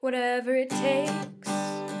Whatever it takes,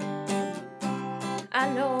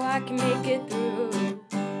 I know I can make it through.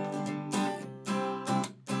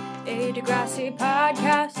 A Degrassi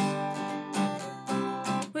podcast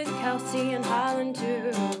with Kelsey and Holland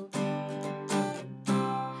too.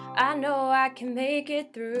 I know I can make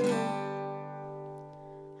it through.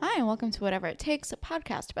 Hi, and welcome to Whatever It Takes, a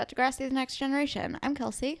podcast about Degrassi the Next Generation. I'm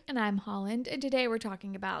Kelsey. And I'm Holland, and today we're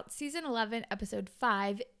talking about Season 11, Episode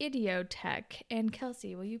 5, Idioteque. And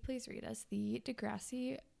Kelsey, will you please read us the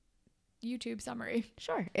Degrassi YouTube summary?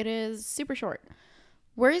 Sure, it is super short.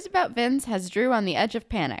 Worries about Vince has Drew on the edge of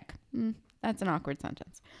panic. That's an awkward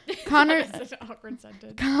sentence. That's an awkward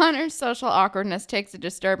sentence. Connor's social awkwardness takes a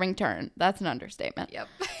disturbing turn. That's an understatement. Yep.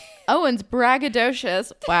 Owen's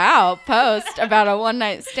braggadocious, post about a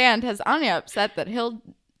one-night stand has Anya upset that he'll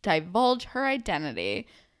divulge her identity.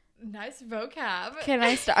 Nice vocab.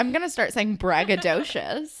 I'm going to start saying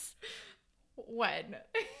braggadocious. When?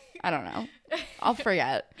 I don't know. I'll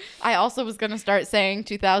forget. I also was going to start saying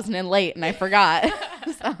 2000 and late, and I forgot.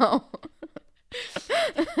 So.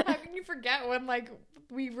 How can you forget when,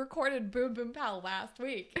 we recorded Boom Boom Pow last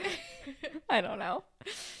week? I don't know.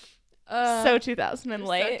 So 2000 and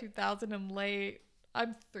late. So 2000 and late.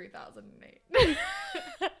 I'm 3008. It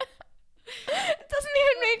doesn't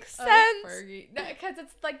even make sense. Fergie. No, because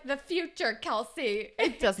it's like the future, Kelsey.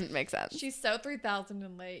 It doesn't make sense. She's so 3000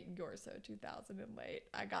 and late. You're so 2000 and late.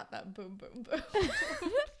 I got that boom, boom, boom. That doesn't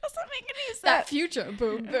make any sense. That future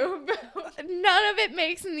boom, boom, boom. None of it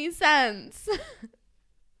makes any sense.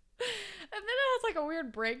 And then it has a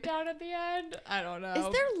weird breakdown at the end. I don't know.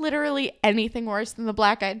 Is there literally anything worse than the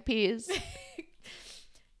Black Eyed Peas?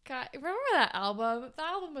 God, remember that album? The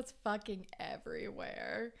album was fucking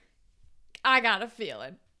everywhere. I got a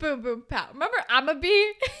feeling. Boom, boom, pow. Remember I'm a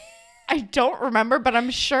Bee? I don't remember, but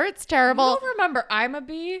I'm sure it's terrible. You don't remember I'm a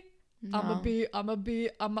Bee? No. I'm a bee, I'm a bee,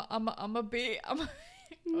 I'm a bee. Oh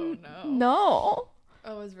no. No.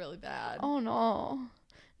 Oh, it was really bad. Oh no.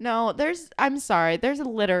 No, I'm sorry. There's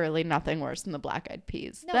literally nothing worse than the Black Eyed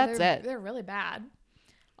Peas. No, That's it. They're really bad.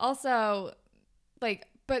 Also,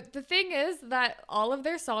 but the thing is that all of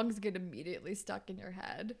their songs get immediately stuck in your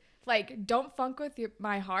head. Don't Funk With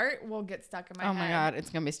My Heart will get stuck in my head. Oh my God, it's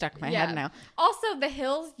going to be stuck in my head now. Also, the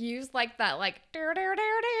Hills use that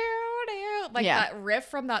that riff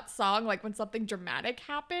from that song, when something dramatic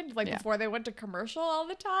happened, before they went to commercial all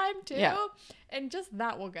the time too. Yeah. And just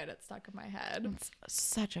that will get it stuck in my head. It's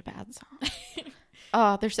such a bad song.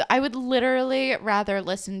 I would literally rather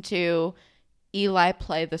listen to Eli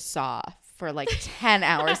play the saw for 10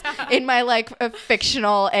 hours in my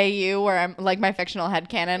fictional AU where I'm my fictional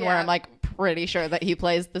headcanon where I'm pretty sure that he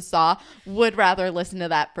plays the saw. Would rather listen to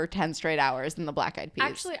that for 10 straight hours than the Black Eyed Peas.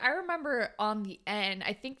 Actually, I remember on the end,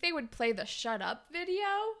 I think they would play the Shut Up video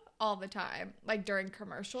all the time, during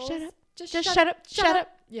commercials. Shut up. Just shut up.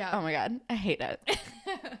 Yeah. Oh my God. I hate it.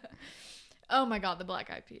 Oh my God, the Black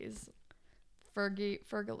Eyed Peas.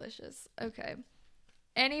 Fergalicious. Okay.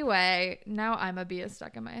 Anyway, now I'm a Bee is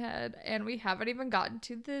stuck in my head, and we haven't even gotten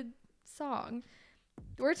to the song.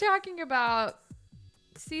 We're talking about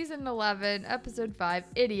Season 11, Episode 5,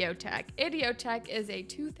 Idioteque. Idioteque is a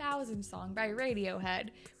 2000 song by Radiohead.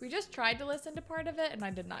 We just tried to listen to part of it, and I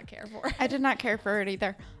did not care for it. I did not care for it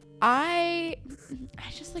either. I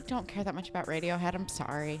just don't care that much about Radiohead. I'm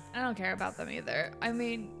sorry. I don't care about them either. I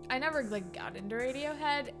mean, I never got into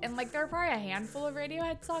Radiohead, and there are probably a handful of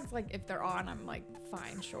Radiohead songs. If they're on, I'm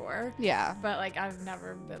fine, sure. Yeah. But I've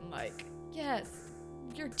never been yes,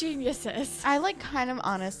 you're geniuses. I kind of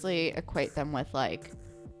honestly equate them with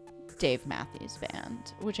Dave Matthews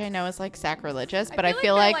Band, which I know is sacrilegious, but I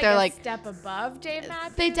feel they're a step above Dave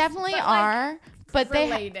Matthews. They definitely are. But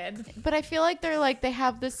related. But I feel they're they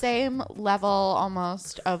have the same level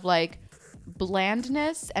almost of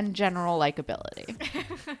blandness and general likability.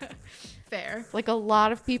 Fair. A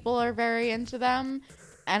lot of people are very into them,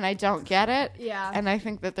 and I don't get it. Yeah. And I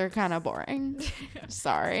think that they're kind of boring.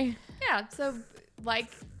 Sorry. Yeah. So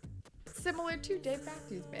similar to Dave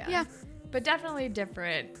Matthews Band. Yeah. But definitely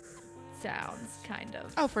different sounds, kind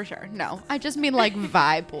of. Oh, for sure. No, I just mean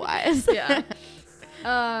vibe wise. Yeah.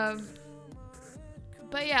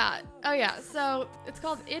 But yeah, so it's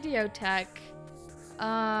called Idioteque.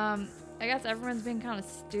 I guess everyone's being kind of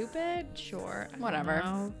stupid. Sure.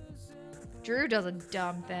 Whatever. Drew does a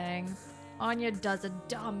dumb thing. Anya does a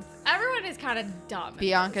dumb. Everyone is kind of dumb.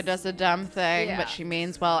 Bianca does a dumb thing, but she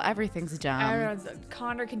means, everything's dumb.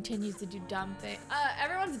 Connor continues to do dumb things.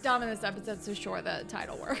 Everyone's dumb in this episode, so sure, the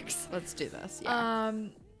title works. Let's do this. Yeah.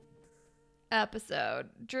 episode.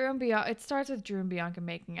 Drew and Bianca. It starts with Drew and Bianca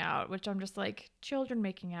making out, which I'm just like, children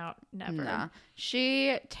making out, never. Nah.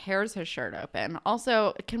 She tears his shirt open.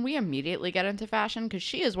 Also, can we immediately get into fashion? Because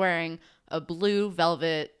she is wearing a blue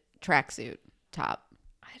velvet tracksuit top.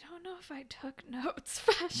 I don't know if I took notes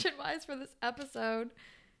fashion-wise for this episode.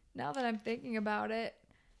 Now that I'm thinking about it.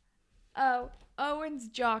 Oh, Owen's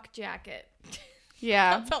jock jacket.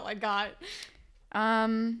 Yeah. That's all I got.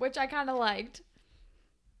 Which I kind of liked.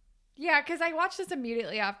 Yeah, because I watched this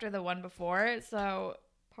immediately after the one before, so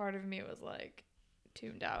part of me was like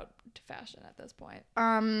tuned out to fashion at this point.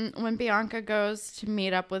 When Bianca goes to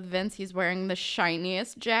meet up with Vince, he's wearing the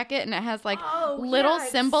shiniest jacket, and it has like little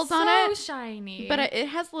symbols on it. So shiny. But it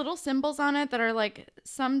has little symbols on it that are like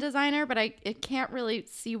some designer, but I can't really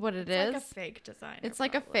see what it is. Like a fake designer. It's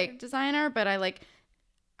like a fake designer, but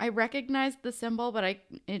I recognized the symbol, but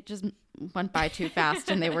it just went by too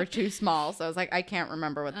fast and they were too small. So I was like, I can't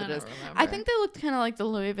remember what that is. I think they looked kind of like the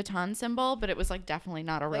Louis Vuitton symbol, but it was like definitely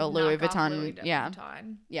not a real Louis Vuitton.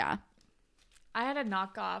 Yeah. I had a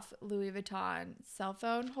knockoff Louis Vuitton cell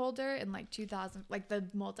phone holder in like 2000, like the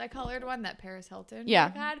multicolored one that Paris Hilton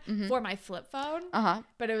had for my flip phone.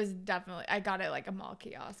 But it was definitely, I got it like a mall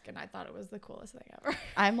kiosk and I thought it was the coolest thing ever.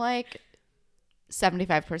 I'm like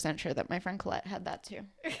 75% sure that my friend Colette had that too.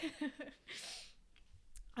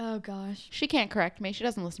 Oh gosh. She can't correct me. She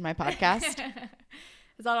doesn't listen to my podcast.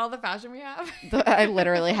 Is that all the fashion we have? I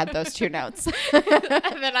literally had those two notes.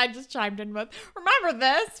 And then I just chimed in with, remember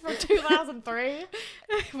this from 2003?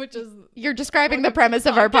 Which is... You're describing the premise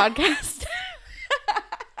of our podcast.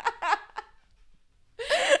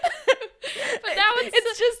 But now it's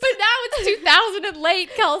 2000 and late,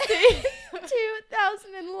 Kelsey.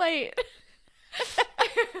 2000 and late.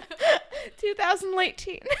 2000 late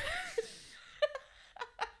teen.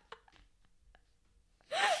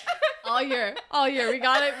 All year. We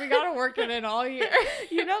gotta work it in all year.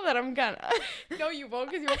 You know that I'm gonna. No, you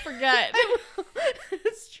won't, because you'll forget.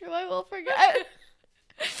 It's true, I will forget.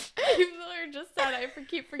 You literally just said I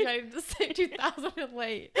keep forgetting to say 2000 and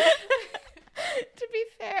late. To be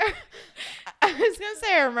fair, I was gonna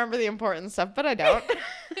say I remember the important stuff, but I don't.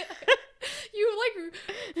 You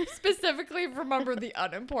like specifically remember the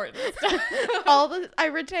unimportant stuff. I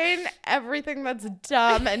retain everything that's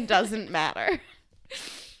dumb and doesn't matter.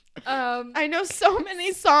 I know so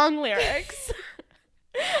many song lyrics.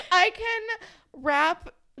 I can rap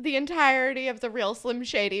the entirety of The Real Slim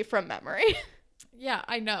Shady from memory. Yeah,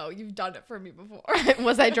 I know. You've done it for me before.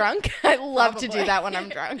 Was I drunk? I love to do that when I'm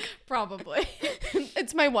drunk. Probably.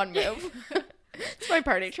 It's my one move. It's my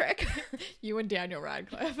party trick. You and Daniel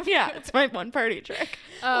Radcliffe. Yeah, it's my one party trick.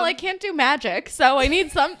 Well, I can't do magic, so I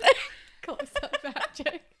need something. Close up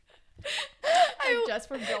magic. Just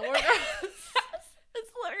from Gilmore Girls.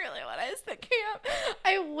 That's literally what I was thinking of.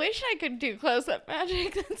 I wish I could do close-up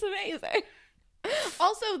magic. That's amazing.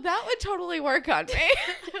 Also, that would totally work on me.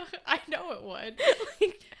 I know it would.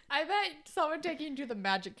 I bet someone taking you to the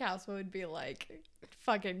magic house would be like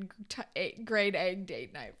fucking grade A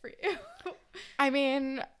date night for you. I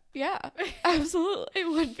mean, yeah, absolutely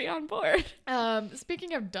would be on board.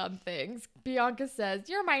 Speaking of dumb things, Bianca says,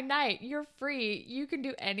 "You're my knight. You're free. You can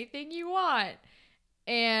do anything you want.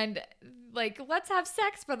 And like, let's have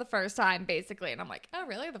sex for the first time," basically. And I'm like, oh,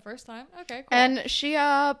 really? The first time? Okay, cool. And she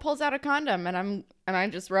pulls out a condom, and I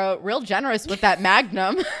just wrote, real generous with that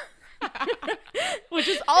magnum. Which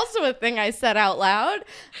is also a thing I said out loud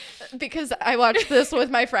because I watched this with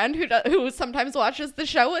my friend who sometimes watches the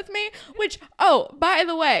show with me, which, oh, by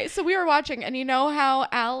the way, so we were watching, and you know how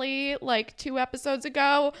Allie, like 2 episodes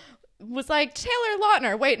ago, was like, Taylor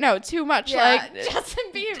Lautner. Wait, no, too much like Justin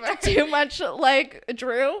Bieber. Too much like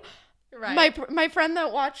Drew. Right. My friend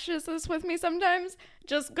that watches this with me sometimes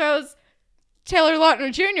just goes, Taylor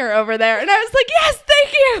Lautner Jr. over there. And I was like, yes,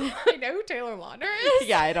 thank you. I know who Taylor Lautner is.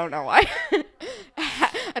 Yeah, I don't know why.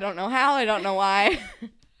 I don't know how. I don't know why.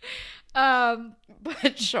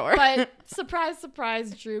 But sure. But surprise,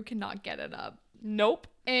 surprise, Drew cannot get it up. Nope.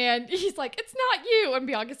 And he's like, it's not you. And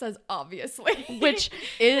Bianca says, obviously. Which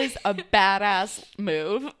is a badass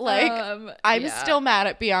move. Like, I'm still mad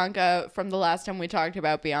at Bianca from the last time we talked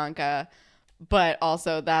about Bianca. But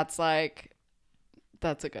also that's like,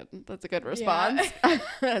 that's a good response. Yeah.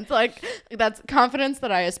 It's like, that's confidence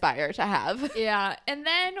that I aspire to have. Yeah. And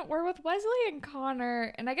then we're with Wesley and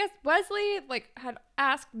Connor. And I guess Wesley like had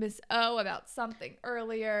asked Miss O about something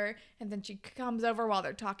earlier. And then she comes over while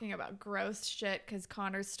they're talking about gross shit because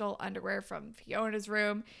Connor stole underwear from Fiona's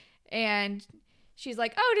room. And she's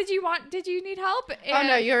like, oh, did you need help? Oh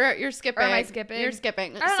no, you're skipping. Or am I skipping? You're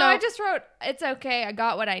skipping. I don't know. I just wrote, it's okay. I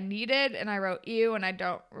got what I needed. And I wrote you, and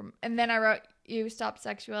and then I wrote you stop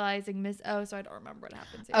sexualizing Miss O. So I don't remember what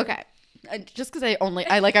happens here. Okay. Just because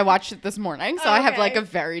I watched it this morning, so I have like a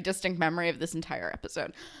very distinct memory of this entire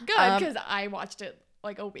episode. Good, because I watched it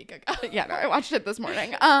like a week ago. Yeah, no, I watched it this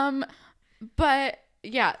morning. But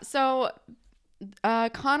yeah, so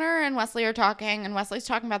Connor and Wesley are talking, and Wesley's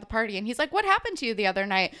talking about the party, and he's like, what happened to you the other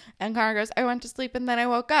night? And Connor goes, I went to sleep and then I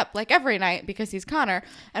woke up, like every night, because he's Connor.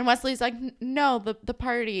 And Wesley's like, no, the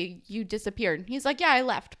party, you disappeared. And he's like, yeah, I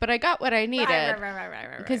left, but I got what I needed.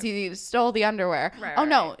 Right. Because he stole the underwear. Right,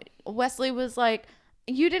 no, Wesley was like,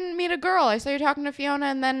 you didn't meet a girl. I saw you talking to Fiona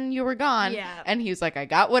and then you were gone. Yeah. And he was like, I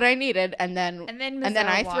got what I needed. And then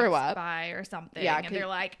I threw up. By or something. Yeah. And they're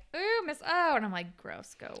like, ooh, Miss O. And I'm like,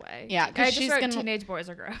 gross, go away. Yeah. Because she's wrote teenage boys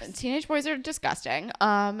are gross. Teenage boys are disgusting.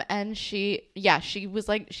 And she was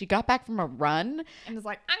like, she got back from a run. And was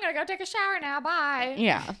like, I'm going to go take a shower now. Bye.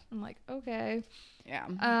 Yeah. I'm like, okay.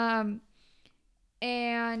 Yeah.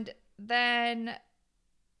 And then...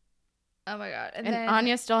 Oh my God. And then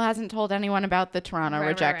Anya still hasn't told anyone about the Toronto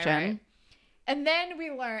rejection. Right. And then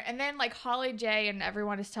we learn, and then like Holly J and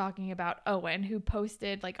everyone is talking about Owen, who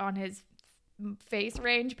posted like on his face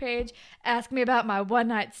range page, ask me about my one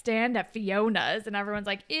night stand at Fiona's. And everyone's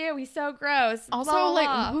like, ew, he's so gross. Also, blah, like,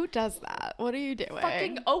 blah. who does that? What are you doing?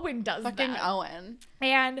 Fucking Owen does that. Fucking Owen.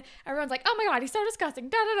 And everyone's like, oh my God, he's so disgusting.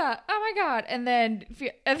 Da da da. Oh my God. And then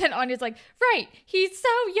Anya's like, right, he's so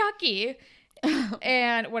yucky.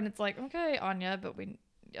 And when it's like, okay, Anya, but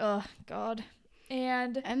oh God.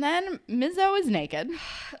 And then Mizzo is naked.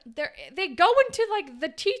 They go into like the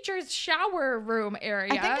teacher's shower room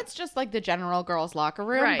area. I think it's just like the general girls' locker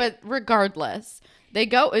room, right. But regardless, they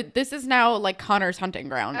go. This is now like Connor's hunting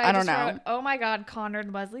ground. I don't know. Wrote, oh my God, Connor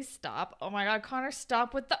and Wesley, stop. Oh my God, Connor,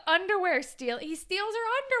 stop with the underwear steal. He steals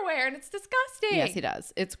her underwear, and it's disgusting. Yes, he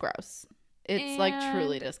does. It's gross. It's like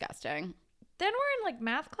truly disgusting. Then we're in like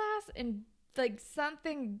math class, and like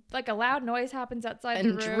something like a loud noise happens outside the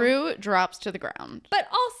room. And Drew drops to the ground. But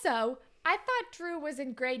also, I thought Drew was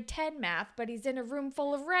in grade 10 math, but he's in a room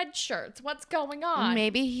full of red shirts. What's going on?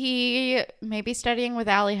 Maybe studying with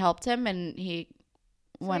Allie helped him, and he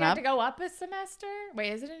went up. He had to go up a semester?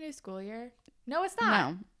 Wait, is it a new school year? No, it's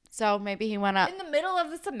not. No. So maybe he went up. In the middle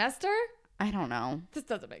of the semester? I don't know. This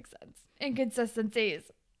doesn't make sense.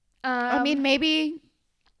 Inconsistencies. I mean, maybe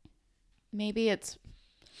it's...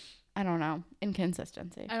 I don't know.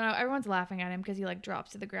 Inconsistency. I don't know. Everyone's laughing at him because he like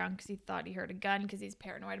drops to the ground because he thought he heard a gun because he's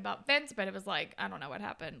paranoid about Vince, but it was like, I don't know what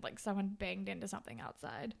happened. Like someone banged into something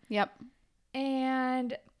outside. Yep.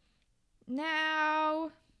 And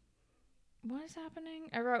now, what is happening?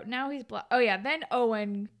 I wrote, now he's oh yeah. Then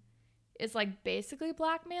Owen is like basically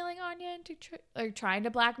blackmailing Anya into trying to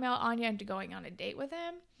blackmail Anya into going on a date with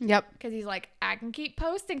him. Yep. Because he's like, I can keep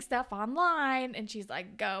posting stuff online. And she's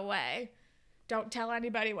like, go away. Don't tell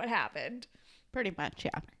anybody what happened. Pretty much,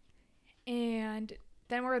 yeah. And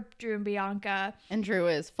then we're with Drew and Bianca. And Drew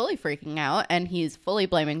is fully freaking out, and he's fully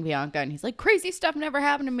blaming Bianca. And he's like, crazy stuff never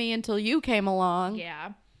happened to me until you came along.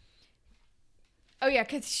 Yeah. Oh, yeah,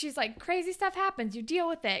 because she's like, crazy stuff happens. You deal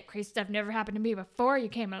with it. Crazy stuff never happened to me before you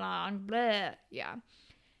came along. Blah. Yeah.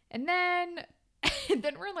 And then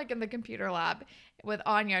we're like in the computer lab with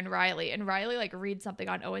Anya and Riley. And Riley like reads something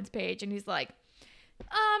on Owen's page, and he's like,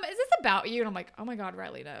 is this about you? And I'm like, oh my God,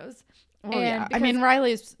 Riley knows. Well, yeah. I mean,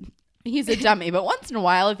 he's a dummy, but once in a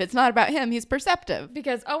while, if it's not about him, he's perceptive.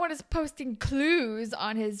 Because Owen is posting clues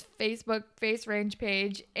on his Facebook face range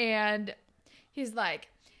page, and he's like,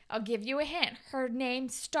 I'll give you a hint. Her name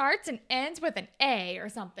starts and ends with an A or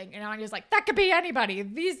something. And Anya's like, that could be anybody.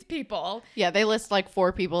 These people. Yeah, they list like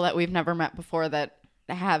 4 people that we've never met before that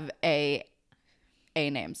have A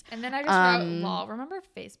names. And then I just wrote, lol. Remember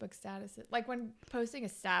Facebook statuses? Like when posting a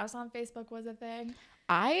status on Facebook was a thing?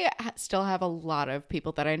 I still have a lot of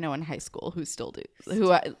people that I know in high school who still do.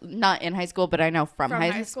 Not in high school, but I know from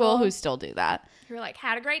high school who still do that. Who are like,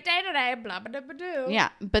 had a great day today, blah, blah, blah, blah. Yeah,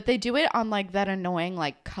 but they do it on like that annoying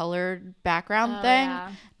like colored background thing.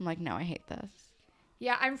 Yeah. I'm like, no, I hate this.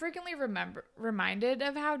 Yeah, I'm frequently reminded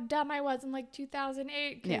of how dumb I was in like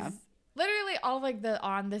 2008. Yeah. Literally all like the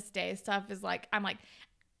on this day stuff is like, I'm like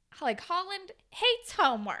Holland hates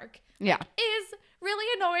homework. Yeah. Is really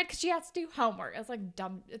annoyed because she has to do homework. It's like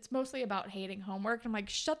dumb. It's mostly about hating homework. I'm like,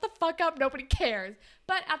 shut the fuck up. Nobody cares.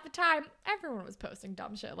 But at the time, everyone was posting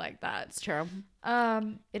dumb shit like that. It's true.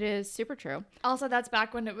 It is super true. Also, that's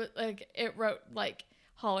back when it was like, it wrote like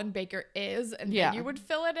Holland Baker is, and then you would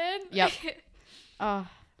fill it in. Yep. Oh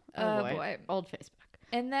boy. Old Facebook.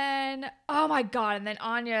 And then, oh my God. And then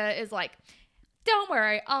Anya is like, don't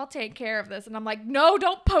worry, I'll take care of this. And I'm like, no,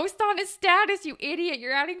 don't post on his status, you idiot.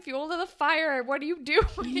 You're adding fuel to the fire. What are you doing?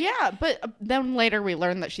 Yeah, but then later we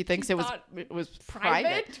learned that she thinks it was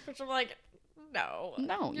private. Which I'm like, no.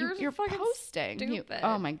 No, you're fucking posting. stupid.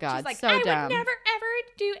 Oh my God, She's like, so I dumb. would never, ever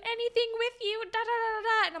do anything with you. Da, da, da, da,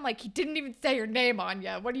 da. And I'm like, he didn't even say your name,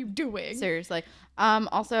 Anya. What are you doing? Seriously.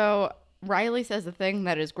 Also, Riley says a thing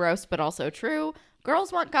that is gross but also true.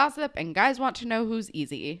 Girls want gossip and guys want to know who's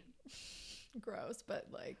easy. Gross, but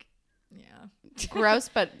like, yeah. Gross,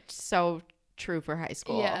 but so true for high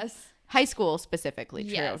school. Yes. High school specifically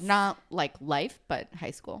true. Yes. Not like life, but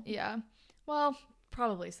high school. Yeah. Well,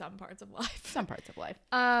 probably some parts of life. Some parts of life.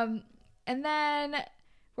 And then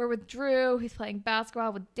we're with Drew. He's playing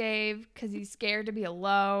basketball with Dave because he's scared to be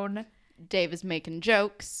alone. Dave is making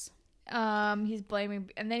jokes. He's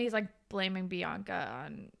blaming, and then he's like blaming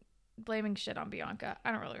shit on Bianca.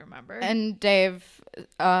 I don't really remember. And Dave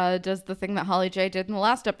does the thing that Holly J did in the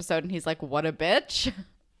last episode, and he's like, "What a bitch."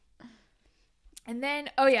 And then,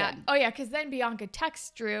 because then Bianca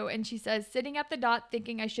texts Drew, and she says, "Sitting at the dot,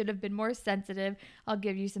 thinking I should have been more sensitive. I'll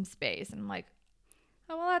give you some space." And I'm like,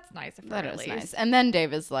 "Oh well, that's nice of her. That at is least." nice. And then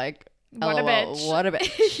Dave is like, "What a LOL, bitch! What a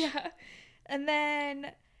bitch." Yeah. And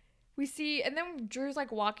then and then Drew's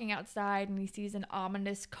like walking outside, and he sees an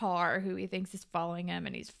ominous car who he thinks is following him,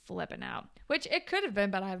 and he's flipping out. Which it could have been,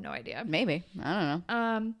 but I have no idea. Maybe, I don't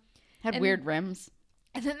know. Had weird rims.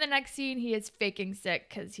 And then the next scene, he is faking sick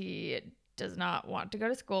because he does not want to go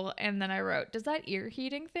to school. And then I wrote, does that ear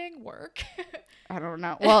heating thing work? I don't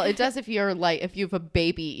know. Well, it does if you have a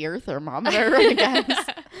baby ear thermometer, I guess.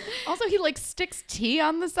 Also, he like sticks tea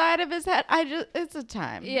on the side of his head. It's a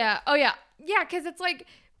time. Yeah. Oh yeah. Yeah. Cause it's like,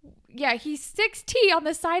 yeah, he sticks tea on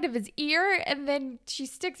the side of his ear and then she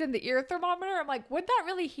sticks in the ear thermometer. I'm like, would that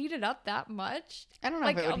really heat it up that much? I don't know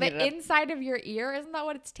like if it would on heat the it up. inside of your ear. Isn't that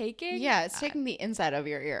what it's taking? Yeah, it's taking the inside of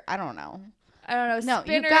your ear. I don't know. I don't know.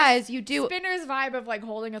 No, you guys, you do. Spinner's vibe of like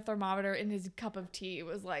holding a thermometer in his cup of tea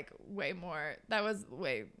was like way more. That was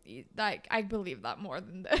way like I believe that more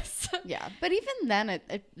than this. Yeah, but even then,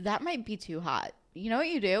 that might be too hot. You know what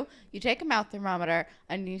you do? You take a mouth thermometer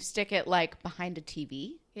and you stick it like behind a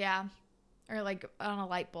TV. Yeah, or like on a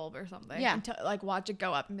light bulb or something. Yeah, and like watch it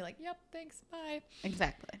go up and be like, "Yep, thanks, bye."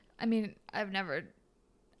 Exactly. I mean, I've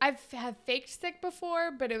had faked sick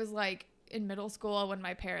before, but it was like in middle school when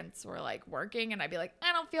my parents were like working and I'd be like,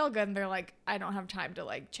 I don't feel good. And they're like, I don't have time to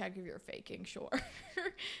like check if you're faking. Sure.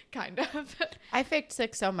 Kind of. I faked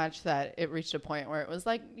sick so much that it reached a point where it was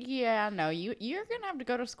like, yeah, no, you're going to have to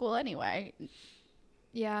go to school anyway.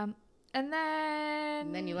 Yeah. And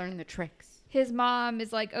then you learn the tricks. His mom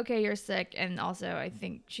is like, okay, you're sick. And also I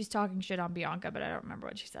think she's talking shit on Bianca, but I don't remember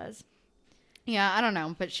what she says. Yeah, I don't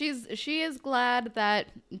know, but she is glad that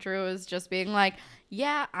Drew is just being like,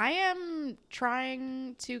 yeah, I am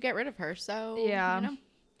trying to get rid of her, so yeah. You know.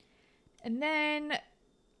 And then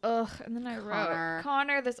I wrote,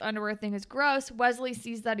 Connor, this underwear thing is gross. Wesley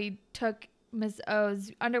sees that he took Miss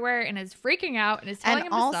O's underwear and is freaking out and is telling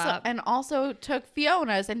him to stop. And also took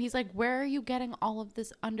Fiona's, and he's like, where are you getting all of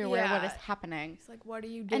this underwear? Yeah. What is happening? He's like, what are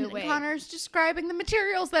you doing? And Connor's describing the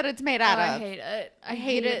materials that it's made out of. I hate it. I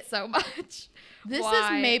hate it so much. This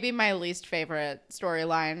is maybe my least favorite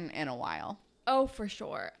storyline in a while. Oh, for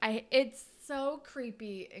sure. It's so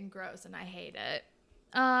creepy and gross, and I hate it.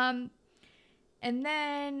 And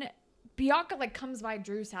then Bianca like comes by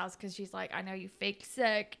Drew's house because she's like, I know you faked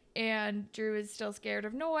sick, and Drew is still scared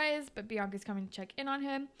of noise, but Bianca's coming to check in on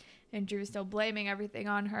him, and Drew is still blaming everything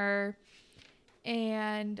on her.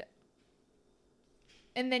 And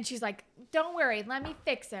then she's like, don't worry, let me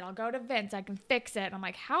fix it. I'll go to Vince. I can fix it. And I'm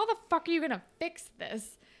like, how the fuck are you going to fix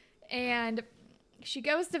this? And she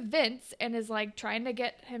goes to Vince and is like trying to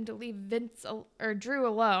get him to leave Vince or Drew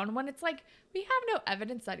alone when it's like, we have no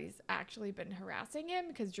evidence that he's actually been harassing him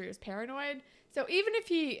because Drew is paranoid. So even if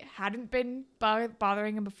he hadn't been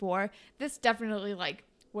bothering him before, this definitely like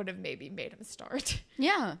would have maybe made him start.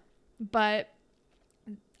 Yeah. But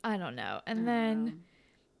I don't know.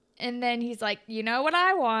 And then he's like, you know what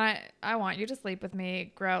I want? I want you to sleep with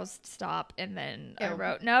me. Gross, stop. And then I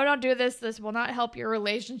wrote, no, don't do this. This will not help your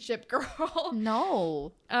relationship, girl.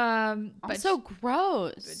 No. But so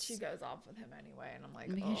gross. But she goes off with him anyway. And I'm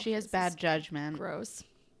like, because she has bad judgment. Gross.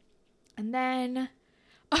 And then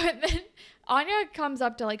Anya comes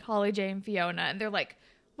up to like Holly, J, and Fiona. And they're like,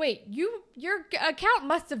 wait, your account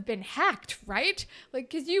must have been hacked, right?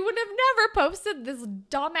 Like, because you would have never posted this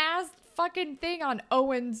dumbass fucking thing on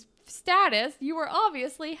Owen's status. You were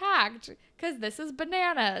obviously hacked because this is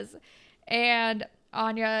bananas. And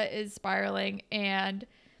Anya is spiraling, and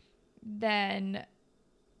then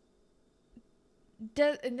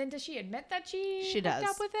And then does she admit that she hooked does.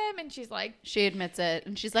 up with him? And she's like... She admits it.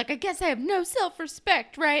 And she's like, I guess I have no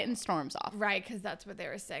self-respect, right? And storms off. Right, because that's what they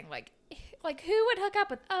were saying. Like, who would hook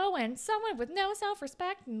up with Owen? Someone with no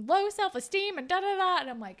self-respect and low self-esteem and da-da-da. And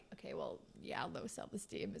I'm like, okay, well, yeah, low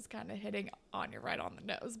self-esteem is kind of hitting Anya right on the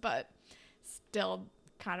nose. But still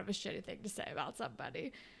kind of a shitty thing to say about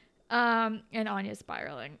somebody. And Anya's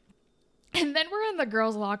spiraling. And then we're in the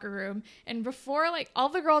girls' locker room, and before, like, all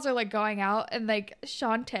the girls are, like, going out, and, like,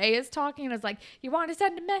 Shantae is talking, and is like, you want to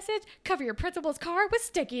send a message? Cover your principal's car with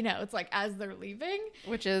sticky notes, like, as they're leaving.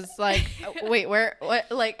 Which is, like, wait, where, what,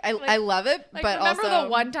 like, I love it, like, but remember also... the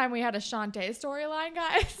one time we had a Shantae storyline,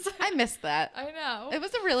 guys? I missed that. I know. It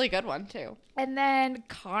was a really good one, too. And then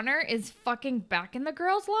Connor is fucking back in the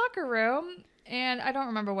girls' locker room. And I don't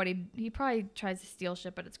remember what he probably tries to steal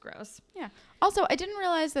shit, but it's gross. Yeah. Also, I didn't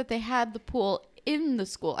realize that they had the pool in the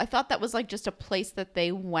school. I thought that was like just a place that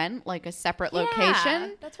they went, like a separate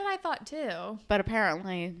location. That's what I thought too. But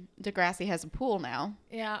apparently, Degrassi has a pool now.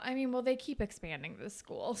 Yeah, I mean, well, they keep expanding this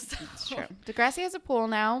school. So. It's true. Degrassi has a pool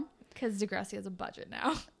now. Because Degrassi has a budget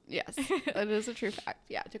now. Yes, that is a true fact.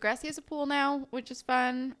 Yeah, Degrassi has a pool now, which is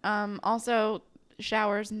fun. Also,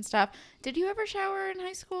 showers and stuff. Did you ever shower in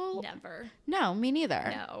high school? Never. No, me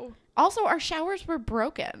neither. No. Also, our showers were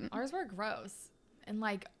broken. Ours were gross and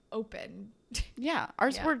like open. Yeah,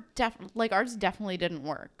 ours were ours definitely didn't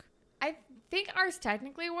work. I think ours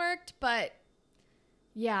technically worked, but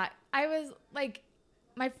yeah, I was like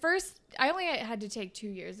I only had to take 2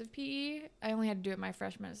 years of PE. I only had to do it my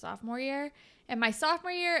freshman and sophomore year. And my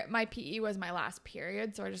sophomore year, my PE was my last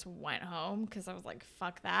period, so I just went home because I was like,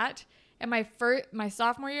 fuck that. And my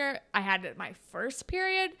sophomore year, I had my first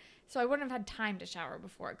period, so I wouldn't have had time to shower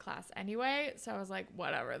before class anyway. So I was like,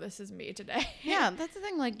 whatever, this is me today. Yeah, that's the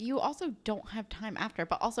thing. Like, you also don't have time after,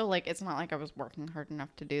 but also, like, it's not like I was working hard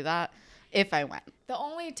enough to do that if I went. The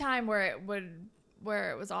only time where it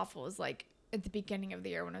was awful was like at the beginning of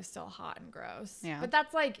the year when it was still hot and gross. Yeah. But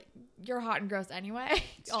that's like, you're hot and gross anyway.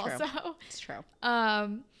 It's also. True. It's true.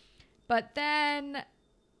 But then.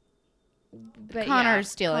 Connor's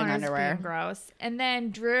stealing Connor's underwear. being gross. And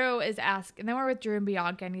then Drew is asking. And then we're with Drew and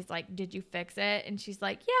Bianca, and he's like, "Did you fix it?" And she's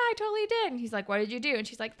like, "Yeah, I totally did." And he's like, "What did you do?" And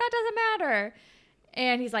she's like, "That doesn't matter."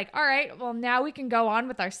 And he's like, "All right, well, now we can go on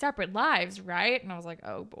with our separate lives, right?" And I was like,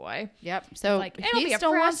 "Oh boy." Yep. So like, it'll be he a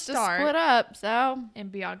still fresh wants start. to split up. So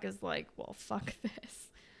And Bianca's like, "Well, fuck this."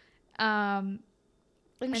 And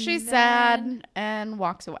she's then- sad and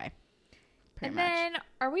walks away. And Much. then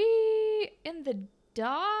are we in the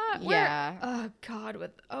dot? Yeah. Oh God,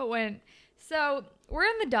 with Owen. So we're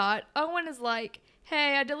in the dot. Owen is like,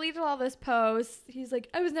 "Hey, I deleted all this posts." He's like,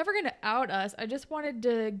 "I was never gonna out us. I just wanted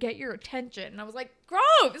to get your attention." And I was like,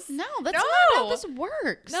 "Gross." No, that's No. not how this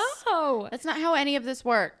works. No. That's not how any of this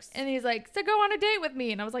works. And he's like, "So go on a date with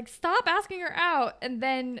me." And I was like, "Stop asking her out." And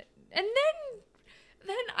then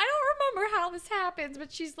I don't remember how this happens,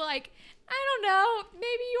 but she's like, "I don't know,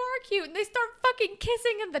 maybe you are cute." And they start fucking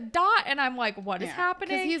kissing in the dot, and I'm like, what is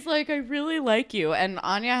happening? Because he's like, I really like you. And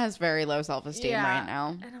Anya has very low self-esteem right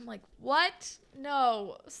now. And I'm like, what?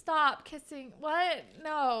 No, stop kissing. What?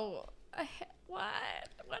 No. What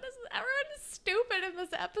is, everyone is stupid in this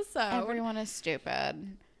episode. Everyone is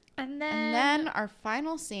stupid. And then our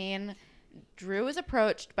final scene, Drew is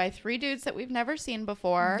approached by 3 dudes that we've never seen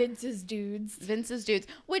before. Vince's dudes,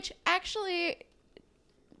 which actually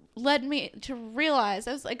led me to realize,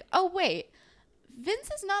 I was like, oh, wait, Vince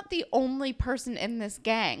is not the only person in this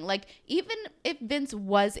gang. Like, even if Vince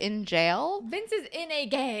was in jail. Vince is in a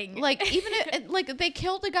gang. Like, even if, like, they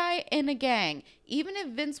killed a guy in a gang. Even if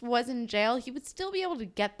Vince was in jail, he would still be able to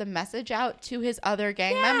get the message out to his other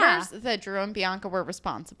gang members that Drew and Bianca were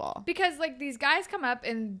responsible. Because, like, these guys come up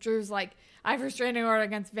and Drew's like, "I have restraining order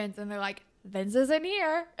against Vince." And they're like, "Vince isn't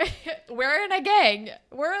here. We're in a gang.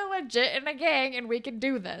 We're legit in a gang and we can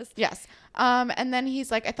do this." Yes. And then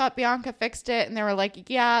he's like, "I thought Bianca fixed it." And they were like,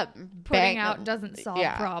 "Yeah, putting out doesn't solve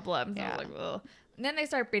problems." Yeah. I was like, ugh. And then they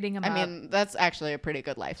start beating him up. I mean, that's actually a pretty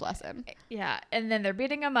good life lesson. Yeah. And then they're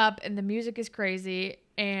beating him up and the music is crazy.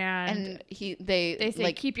 And they say,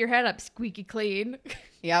 like, "Keep your head up, squeaky clean."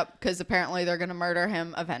 Yep. Because apparently they're going to murder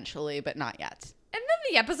him eventually, but not yet. And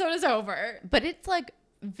then the episode is over. But it's like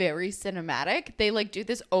very cinematic. They like do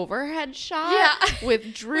this overhead shot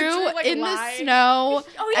with Drew like, in live. the snow.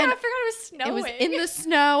 Oh yeah, I forgot it was snowing. It was in the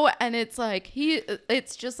snow, and it's like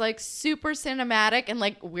it's just like super cinematic and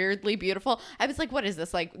like weirdly beautiful. I was like, what is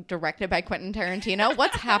this, like directed by Quentin Tarantino?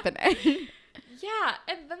 What's happening? Yeah,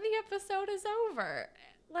 and then the episode is over.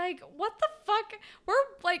 Like, what the fuck? We're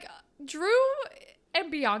like, Drew and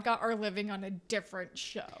Bianca are living on a different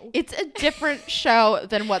show. It's a different show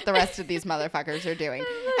than what the rest of these motherfuckers are doing.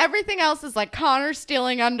 Everything else is like Connor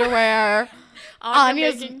stealing underwear.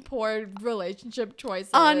 Anya's making poor relationship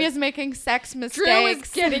choices. Anya's making sex mistakes. Drew is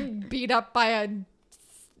getting beat up by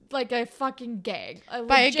a fucking gang.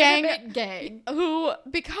 By a gang who,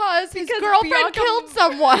 because his girlfriend Bianca killed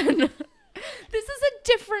someone. This is a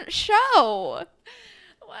different show.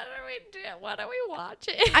 What are we doing? What are we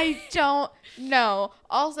watching? I don't know.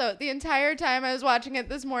 Also, the entire time I was watching it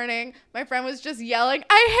this morning, my friend was just yelling,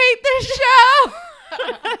 I hate this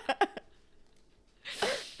show!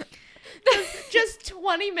 Just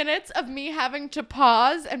 20 minutes of me having to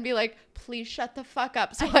pause and be like, please shut the fuck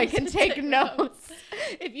up so I can take notes.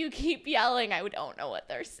 If you keep yelling, I don't know what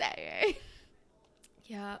they're saying.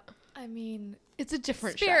 Yeah, I mean, it's a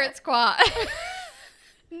different Spirit show. Squad.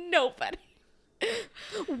 Nobody.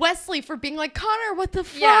 Wesley for being like, Connor, what the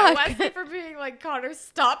fuck? Yeah, Wesley for being like, Connor,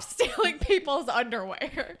 stop stealing people's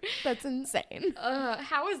underwear. That's insane.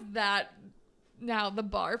 How is that now the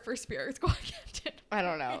bar for Spirit Squad captain? I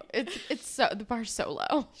don't know. It's so, the bar's so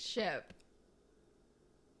low. Ship.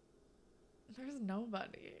 There's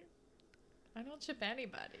nobody. I don't ship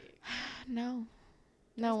anybody. No.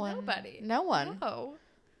 There's No one. Nobody. No one. No.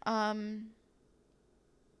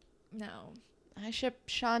 No. I ship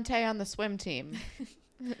Shantae on the swim team.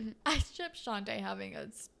 I ship Shantae having a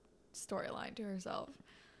storyline to herself.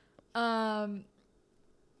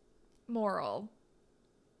 Moral.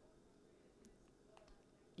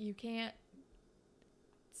 You can't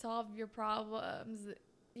solve your problems.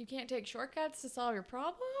 You can't take shortcuts to solve your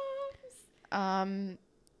problems.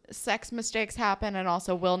 Sex mistakes happen and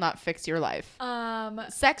also will not fix your life.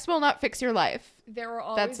 Sex will not fix your life. There will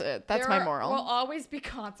always That's my moral. There will always be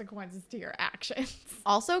consequences to your actions.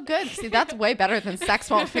 Also good. See, that's way better than sex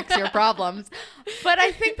won't fix your problems. But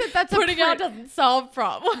I think that's putting out doesn't solve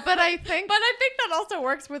problems. But I think that also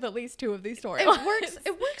works with at least 2 of these storylines.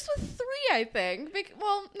 It works with 3, I think.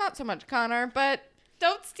 Well, not so much Connor, but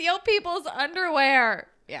don't steal people's underwear.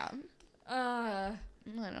 Yeah. I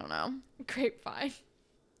don't know. Grapevine.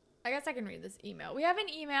 I guess I can read this email. We have an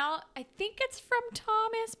email. I think it's from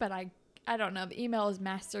Thomas, but I don't know. The email is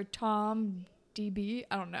Master Tom DB.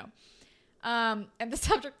 I don't know. And the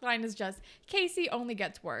subject line is just, Casey only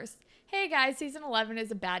gets worse. Hey guys, season 11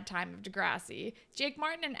 is a bad time of Degrassi. Jake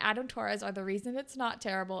Martin and Adam Torres are the reason it's not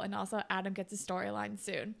terrible, and also Adam gets a storyline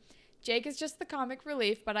soon. Jake is just the comic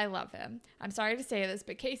relief, but I love him. I'm sorry to say this,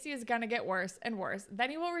 but Casey is gonna get worse and worse. Then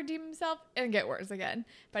he will redeem himself and get worse again.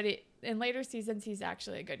 But in later seasons, he's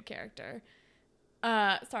actually a good character.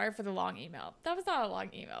 Sorry for the long email. That was not a long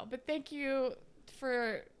email, but thank you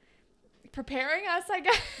for preparing us, I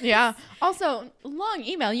guess. Yeah. Also, long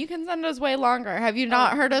email. You can send us way longer. Have you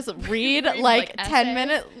not heard us read like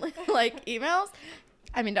 10-minute like emails?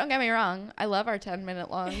 I mean, don't get me wrong. I love our 10-minute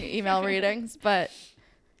long email readings, but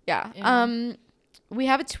yeah. We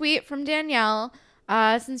have a tweet from Danielle.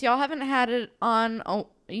 Since y'all haven't had it on a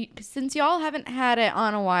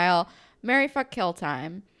while, Marry Fuck Kill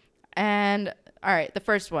time. And all right, the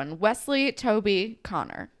first one, Wesley, Toby,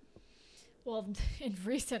 Connor. Well, in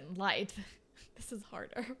recent light, this is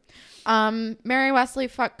harder. Marry Wesley,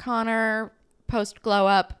 fuck Connor, post glow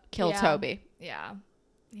up, kill Toby. Yeah,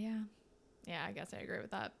 I guess I agree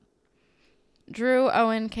with that. Drew,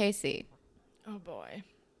 Owen, Casey. Oh boy.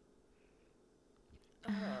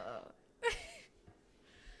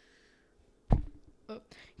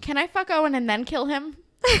 Can I fuck Owen and then kill him?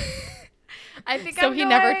 I think so he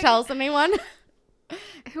never tells anyone.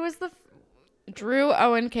 Who is the Drew,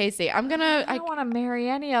 Owen, Casey. I don't want to marry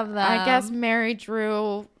any of them. I guess marry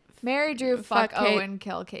Drew. Marry Drew, fuck Owen,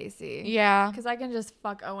 kill Casey. Yeah. Because I can just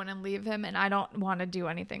fuck Owen and leave him, and I don't want to do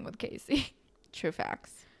anything with Casey. True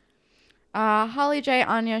facts. Holly J,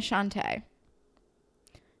 Anya, Shantae.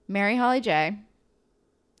 Marry Holly J.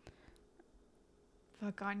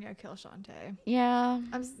 Fuck Anya, kill Shantae. Yeah.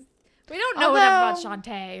 We don't know enough about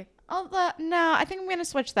Shantae. No, I think I'm going to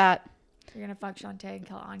switch that. You're going to fuck Shantae and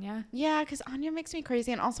kill Anya? Yeah, because Anya makes me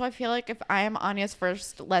crazy. And also, I feel like if I am Anya's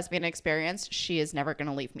first lesbian experience, she is never going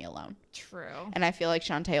to leave me alone. True. And I feel like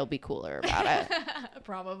Shantae will be cooler about it.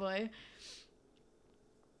 Probably.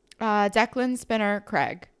 Declan, Spinner,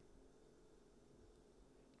 Craig.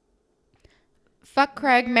 Fuck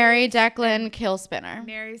Craig, marry Declan, kill Spinner.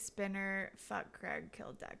 Marry Spinner, fuck Craig,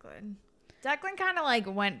 kill Declan. Declan kind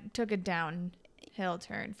of took a downhill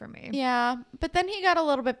turn for me. Yeah, but then he got a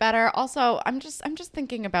little bit better. Also, I'm just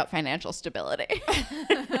thinking about financial stability.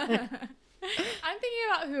 I'm thinking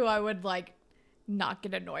about who I would not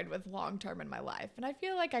get annoyed with long term in my life. And I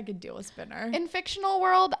feel like I could deal with Spinner. In fictional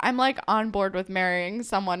world, I'm like on board with marrying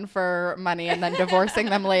someone for money and then divorcing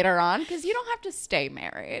them later on because you don't have to stay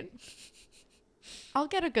married. I'll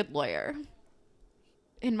get a good lawyer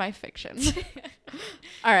in my fiction.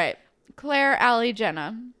 All right. Claire, Allie,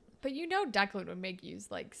 Jenna. But you know Declan would make you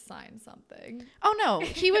like sign something. Oh, no.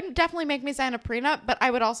 He would definitely make me sign a prenup, but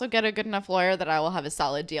I would also get a good enough lawyer that I will have a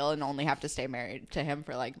solid deal and only have to stay married to him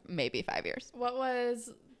for like maybe 5 years. What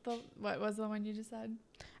was the one you just said?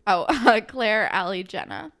 Oh, Claire, Allie,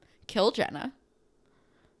 Jenna. Kill Jenna.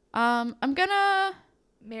 I'm gonna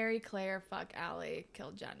marry Claire, fuck Allie,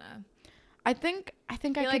 kill Jenna. I think I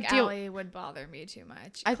feel could like deal. Allie would bother me too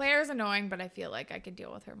much. Claire's annoying, but I feel like I could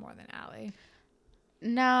deal with her more than Allie.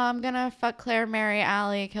 No, I'm gonna fuck Claire, marry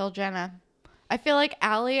Allie, kill Jenna. I feel like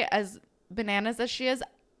Allie, as bananas as she is,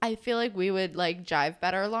 I feel like we would like jive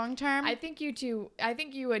better long term. I think you too. I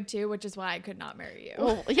think you would too, which is why I could not marry you.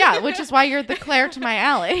 Well, yeah, which is why you're the Claire to my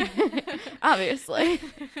Allie. Obviously.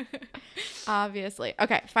 Obviously.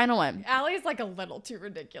 Okay, final one. Allie's like a little too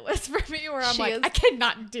ridiculous for me, where I'm I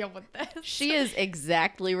cannot deal with this. She is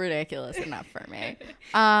exactly ridiculous enough for me.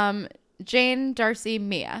 Jane, Darcy,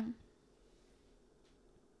 Mia.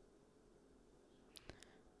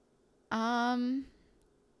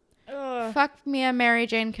 Fuck Mia, marry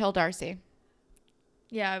Jane, kill Darcy.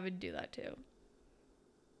 Yeah, I would do that too.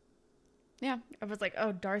 Yeah. I was like,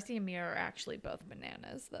 oh, Darcy and Mia are actually both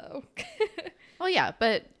bananas, though. Well, yeah,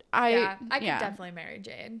 but I could definitely marry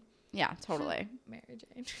Jane. Yeah, totally. Marry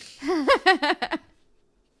Jane.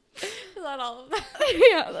 Is that all of them?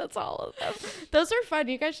 Yeah, that's all of them. Those are fun.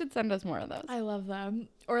 You guys should send us more of those. I love them.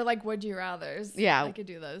 Or like Would You Rathers. Yeah. I could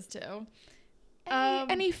do those too.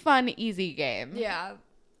 Any fun, easy game. Yeah.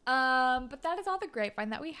 But that is all the Grapevine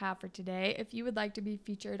that we have for today. If you would like to be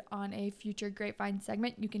featured on a future Grapevine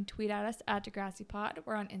segment, you can tweet at us at DeGrassiPod.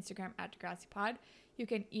 We're on Instagram at DeGrassiPod. You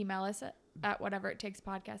can email us at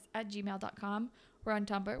whateverittakespodcast@gmail.com. We're on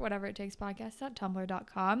Tumblr,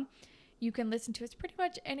 whateverittakespodcast.tumblr.com. You can listen to us pretty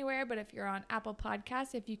much anywhere, but if you're on Apple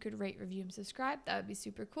Podcasts, if you could rate, review, and subscribe, that would be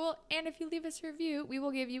super cool. And if you leave us a review, we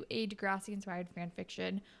will give you a Degrassi-inspired fan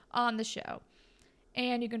fiction on the show.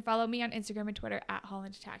 And you can follow me on Instagram and Twitter at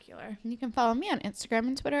HollandTacular. You can follow me on Instagram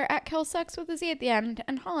and Twitter at KelSucks with a Z at the end.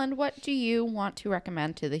 And Holland, what do you want to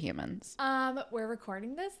recommend to the humans? We're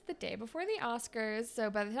recording this the day before the Oscars, so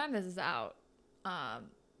by the time this is out,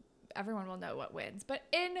 everyone will know what wins. But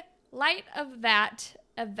in light of that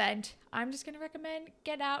event, I'm just going to recommend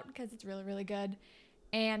Get Out because it's really, really good.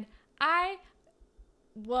 And we're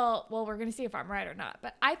going to see if I'm right or not,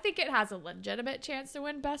 but I think it has a legitimate chance to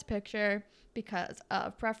win Best Picture because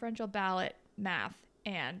of preferential ballot, math,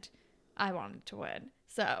 and I wanted to win.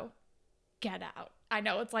 So, Get Out. I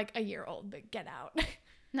know it's like a year old, but Get Out.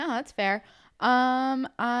 No, that's fair.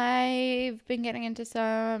 I've been getting into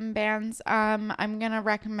some bands. I'm going to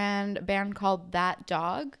recommend a band called That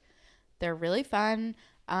Dog. They're really fun.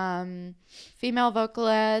 Female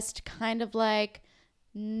vocalist, kind of like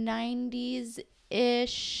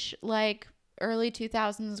 90s-ish, like early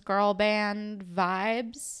 2000s girl band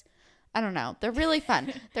vibes. I don't know. They're really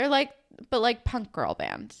fun. They're like punk girl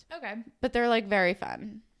band. Okay. But they're like very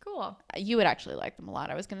fun. Cool. You would actually like them a lot.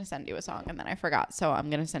 I was going to send you a song and then I forgot. So I'm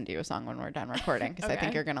going to send you a song when we're done recording because I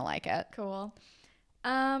think you're going to like it. Cool.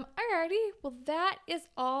 Alrighty. Well, that is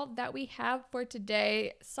all that we have for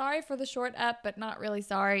today. Sorry for the short ep, but not really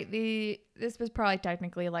sorry. This was probably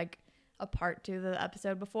technically like a part 2 of the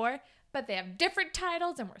episode before, but they have different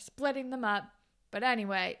titles and we're splitting them up. But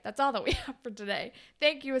anyway, that's all that we have for today.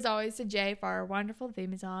 Thank you as always to Jay for our wonderful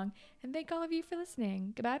theme song, and thank all of you for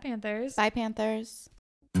listening. Goodbye, Panthers. Bye, Panthers.